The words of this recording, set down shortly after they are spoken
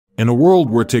In a world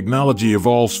where technology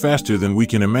evolves faster than we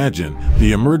can imagine,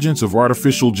 the emergence of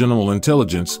artificial general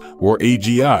intelligence, or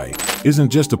AGI,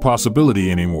 isn't just a possibility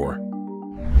anymore.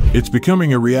 It's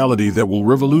becoming a reality that will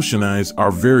revolutionize our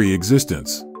very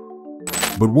existence.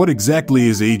 But what exactly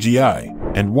is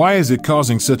AGI, and why is it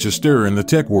causing such a stir in the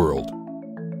tech world?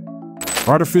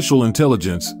 Artificial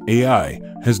intelligence, AI,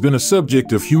 has been a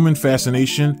subject of human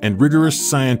fascination and rigorous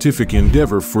scientific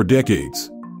endeavor for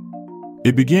decades.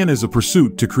 It began as a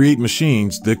pursuit to create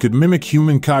machines that could mimic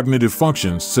human cognitive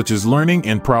functions such as learning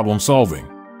and problem solving.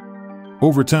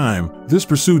 Over time, this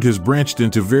pursuit has branched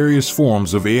into various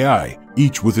forms of AI,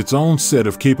 each with its own set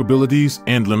of capabilities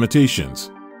and limitations.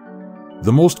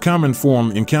 The most common form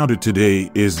encountered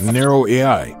today is narrow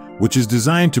AI, which is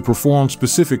designed to perform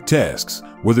specific tasks,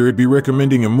 whether it be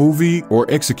recommending a movie or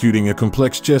executing a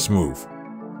complex chess move.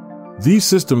 These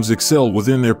systems excel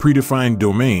within their predefined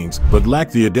domains, but lack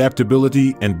the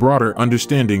adaptability and broader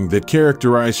understanding that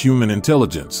characterize human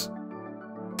intelligence.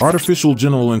 Artificial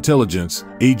general intelligence,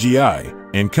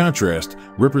 AGI, in contrast,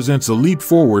 represents a leap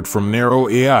forward from narrow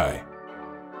AI.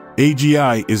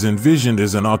 AGI is envisioned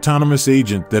as an autonomous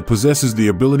agent that possesses the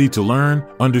ability to learn,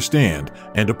 understand,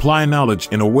 and apply knowledge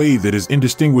in a way that is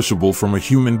indistinguishable from a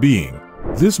human being.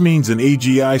 This means an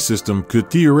AGI system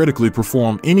could theoretically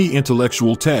perform any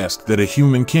intellectual task that a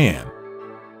human can.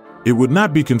 It would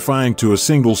not be confined to a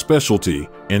single specialty.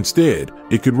 Instead,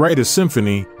 it could write a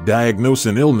symphony, diagnose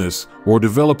an illness, or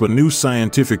develop a new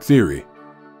scientific theory.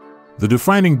 The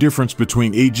defining difference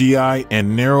between AGI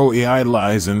and narrow AI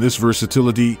lies in this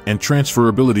versatility and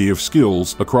transferability of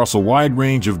skills across a wide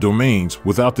range of domains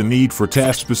without the need for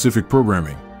task-specific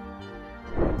programming.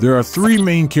 There are three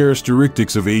main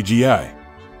characteristics of AGI: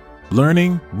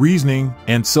 learning, reasoning,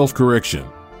 and self-correction.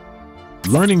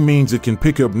 Learning means it can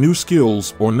pick up new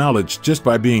skills or knowledge just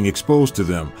by being exposed to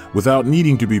them without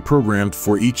needing to be programmed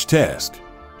for each task.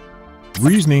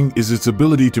 Reasoning is its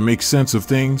ability to make sense of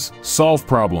things, solve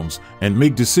problems, and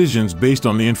make decisions based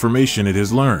on the information it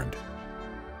has learned.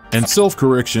 And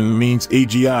self-correction means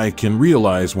AGI can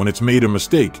realize when it's made a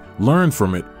mistake, learn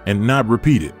from it, and not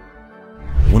repeat it.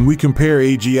 When we compare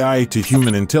AGI to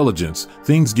human intelligence,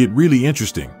 things get really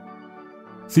interesting.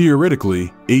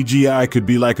 Theoretically, AGI could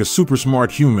be like a super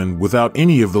smart human without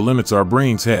any of the limits our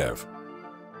brains have.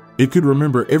 It could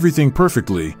remember everything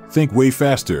perfectly, think way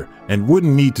faster, and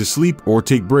wouldn't need to sleep or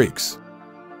take breaks.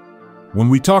 When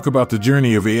we talk about the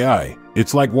journey of AI,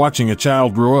 it's like watching a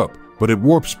child grow up, but at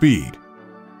warp speed.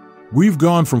 We've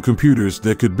gone from computers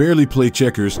that could barely play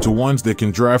checkers to ones that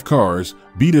can drive cars,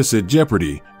 beat us at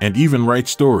Jeopardy, and even write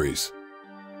stories.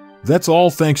 That's all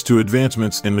thanks to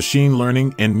advancements in machine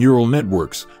learning and neural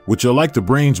networks, which are like the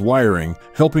brain's wiring,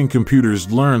 helping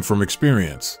computers learn from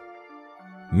experience.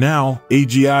 Now,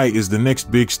 AGI is the next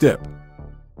big step.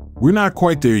 We're not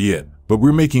quite there yet, but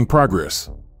we're making progress.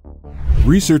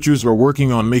 Researchers are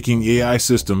working on making AI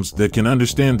systems that can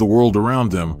understand the world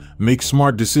around them, make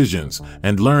smart decisions,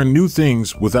 and learn new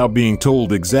things without being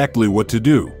told exactly what to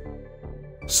do.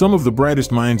 Some of the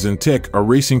brightest minds in tech are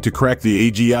racing to crack the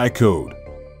AGI code.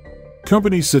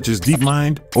 Companies such as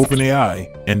DeepMind,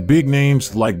 OpenAI, and big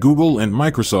names like Google and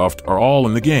Microsoft are all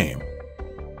in the game.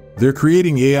 They're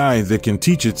creating AI that can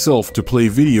teach itself to play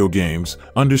video games,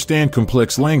 understand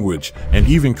complex language, and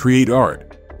even create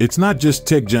art. It's not just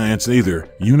tech giants either.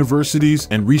 Universities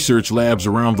and research labs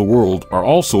around the world are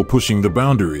also pushing the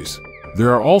boundaries.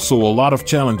 There are also a lot of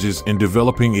challenges in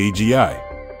developing AGI.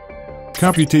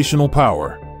 Computational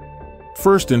power.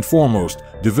 First and foremost,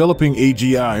 developing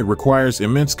AGI requires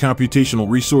immense computational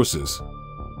resources.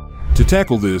 To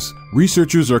tackle this,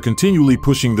 researchers are continually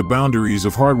pushing the boundaries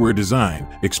of hardware design,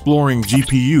 exploring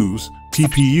GPUs,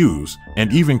 TPUs,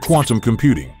 and even quantum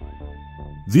computing.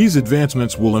 These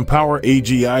advancements will empower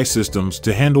AGI systems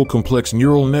to handle complex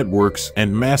neural networks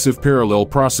and massive parallel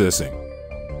processing.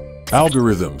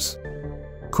 Algorithms.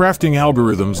 Crafting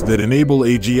algorithms that enable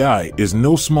AGI is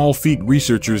no small feat.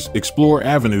 Researchers explore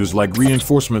avenues like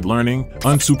reinforcement learning,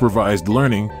 unsupervised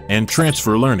learning, and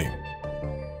transfer learning.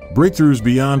 Breakthroughs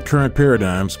beyond current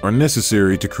paradigms are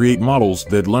necessary to create models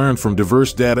that learn from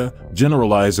diverse data,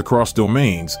 generalize across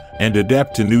domains, and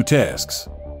adapt to new tasks.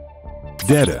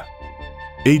 Data.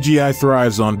 AGI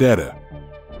thrives on data.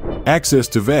 Access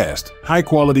to vast,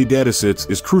 high-quality datasets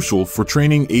is crucial for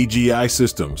training AGI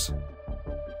systems.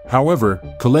 However,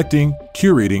 collecting,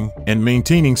 curating, and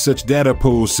maintaining such data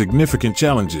pose significant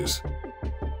challenges.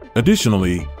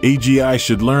 Additionally, AGI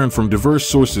should learn from diverse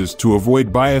sources to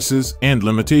avoid biases and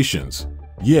limitations.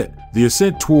 Yet, the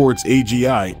ascent towards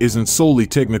AGI isn't solely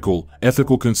technical.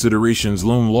 Ethical considerations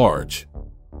loom large.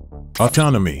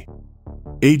 Autonomy.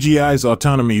 AGI's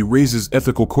autonomy raises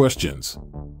ethical questions.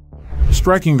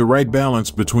 Striking the right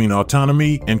balance between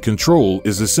autonomy and control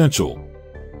is essential.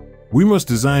 We must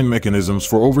design mechanisms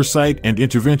for oversight and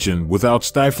intervention without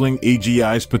stifling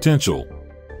AGI's potential.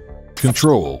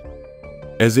 Control.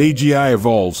 As AGI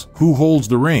evolves, who holds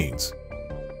the reins?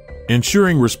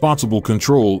 Ensuring responsible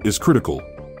control is critical.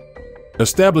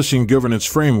 Establishing governance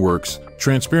frameworks,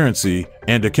 transparency,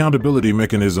 and accountability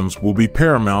mechanisms will be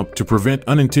paramount to prevent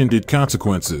unintended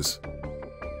consequences.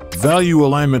 Value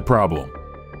alignment problem.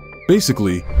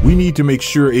 Basically, we need to make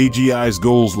sure AGI's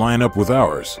goals line up with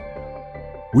ours.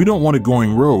 We don't want it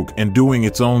going rogue and doing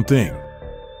its own thing.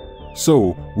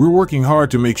 So, we're working hard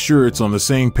to make sure it's on the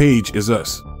same page as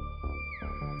us.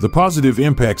 The positive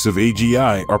impacts of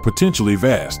AGI are potentially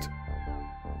vast.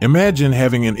 Imagine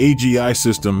having an AGI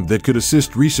system that could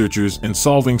assist researchers in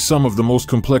solving some of the most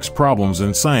complex problems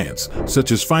in science,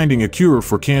 such as finding a cure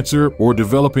for cancer or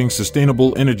developing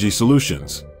sustainable energy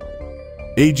solutions.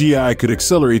 AGI could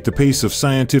accelerate the pace of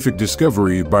scientific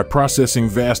discovery by processing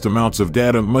vast amounts of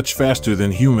data much faster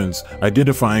than humans,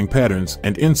 identifying patterns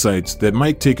and insights that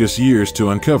might take us years to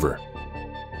uncover.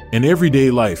 In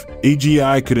everyday life,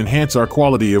 AGI could enhance our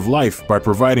quality of life by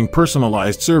providing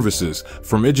personalized services,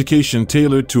 from education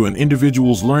tailored to an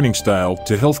individual's learning style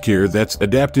to healthcare that's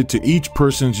adapted to each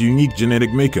person's unique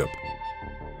genetic makeup.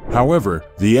 However,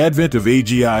 the advent of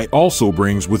AGI also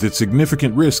brings with it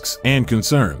significant risks and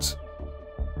concerns.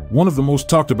 One of the most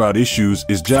talked about issues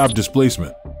is job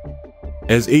displacement.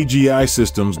 As AGI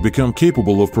systems become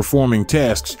capable of performing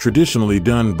tasks traditionally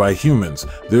done by humans,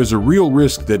 there's a real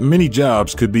risk that many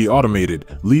jobs could be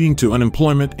automated, leading to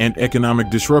unemployment and economic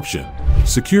disruption.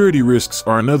 Security risks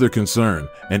are another concern.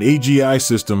 An AGI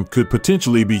system could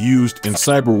potentially be used in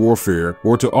cyber warfare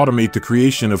or to automate the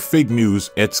creation of fake news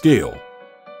at scale.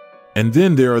 And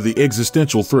then there are the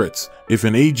existential threats. If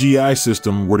an AGI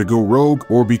system were to go rogue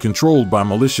or be controlled by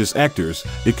malicious actors,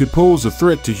 it could pose a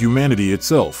threat to humanity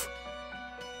itself.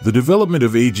 The development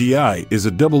of AGI is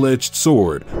a double-edged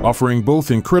sword, offering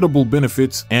both incredible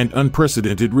benefits and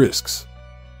unprecedented risks.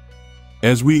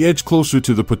 As we edge closer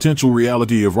to the potential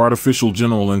reality of artificial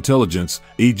general intelligence,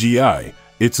 AGI,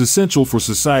 it's essential for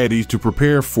society to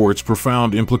prepare for its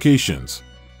profound implications.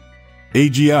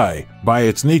 AGI, by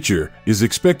its nature, is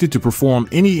expected to perform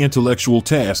any intellectual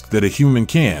task that a human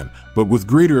can, but with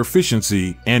greater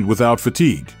efficiency and without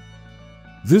fatigue.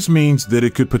 This means that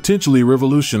it could potentially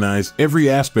revolutionize every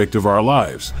aspect of our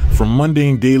lives, from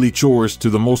mundane daily chores to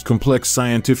the most complex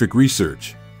scientific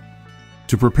research.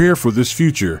 To prepare for this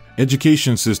future,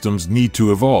 education systems need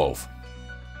to evolve.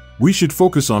 We should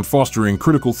focus on fostering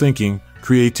critical thinking,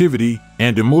 creativity,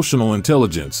 and emotional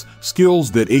intelligence,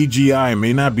 skills that AGI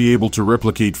may not be able to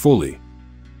replicate fully.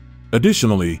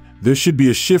 Additionally, there should be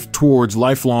a shift towards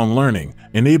lifelong learning,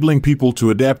 enabling people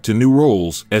to adapt to new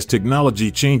roles as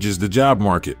technology changes the job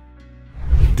market.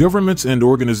 Governments and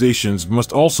organizations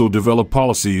must also develop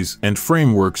policies and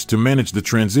frameworks to manage the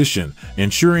transition,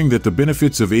 ensuring that the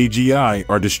benefits of AGI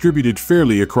are distributed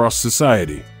fairly across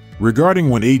society. Regarding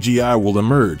when AGI will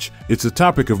emerge, it's a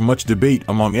topic of much debate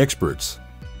among experts.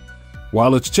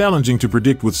 While it's challenging to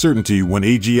predict with certainty when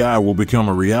AGI will become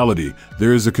a reality,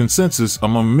 there is a consensus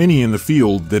among many in the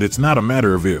field that it's not a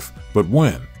matter of if, but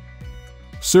when.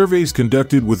 Surveys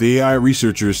conducted with AI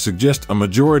researchers suggest a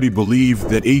majority believe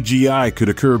that AGI could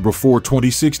occur before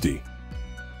 2060.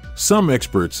 Some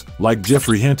experts, like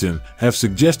Jeffrey Hinton, have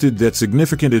suggested that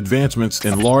significant advancements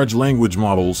in large language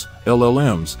models,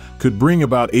 LLMs, could bring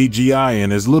about AGI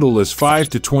in as little as 5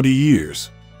 to 20 years.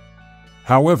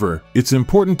 However, it's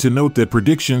important to note that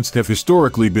predictions have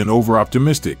historically been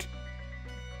over-optimistic.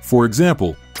 For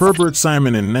example, Herbert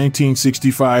Simon in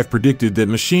 1965 predicted that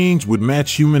machines would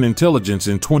match human intelligence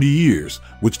in 20 years,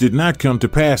 which did not come to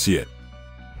pass yet.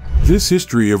 This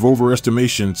history of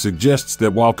overestimation suggests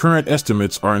that while current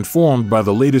estimates are informed by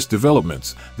the latest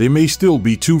developments, they may still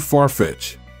be too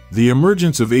far-fetched. The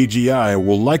emergence of AGI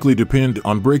will likely depend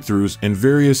on breakthroughs in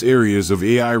various areas of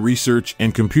AI research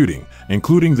and computing,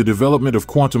 including the development of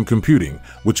quantum computing,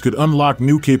 which could unlock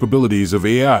new capabilities of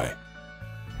AI.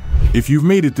 If you've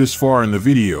made it this far in the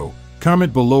video,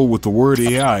 comment below with the word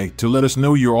AI to let us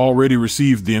know you already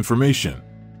received the information.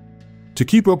 To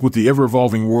keep up with the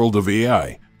ever-evolving world of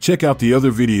AI, check out the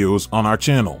other videos on our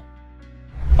channel.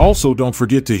 Also, don't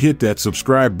forget to hit that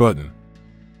subscribe button.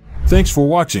 Thanks for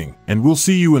watching, and we'll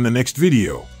see you in the next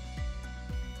video.